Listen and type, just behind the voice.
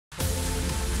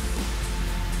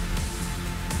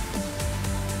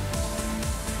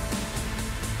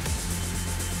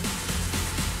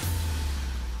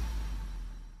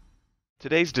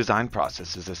Today's design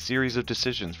process is a series of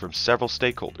decisions from several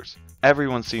stakeholders.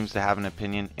 Everyone seems to have an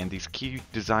opinion, and these key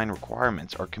design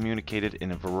requirements are communicated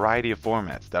in a variety of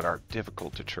formats that are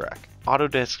difficult to track.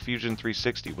 Autodesk Fusion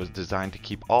 360 was designed to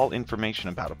keep all information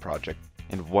about a project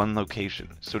in one location,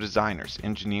 so designers,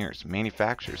 engineers,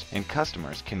 manufacturers, and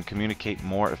customers can communicate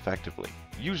more effectively.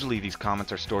 Usually these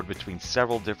comments are stored between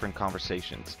several different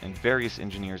conversations in various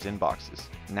engineers' inboxes.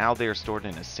 Now they are stored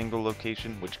in a single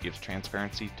location, which gives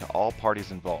transparency to all parties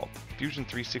involved. Fusion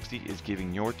 360 is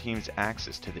giving your teams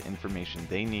access to the information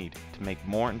they need to make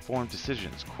more informed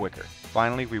decisions quicker.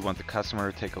 Finally, we want the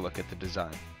customer to take a look at the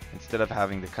design. Instead of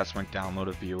having the customer download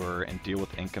a viewer and deal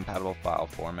with incompatible file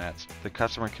formats, the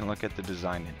customer can look at the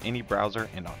design in any browser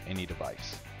and on any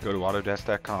device. Go to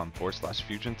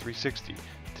autodesk.com/Fusion360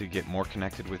 to get more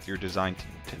connected with your design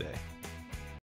team today.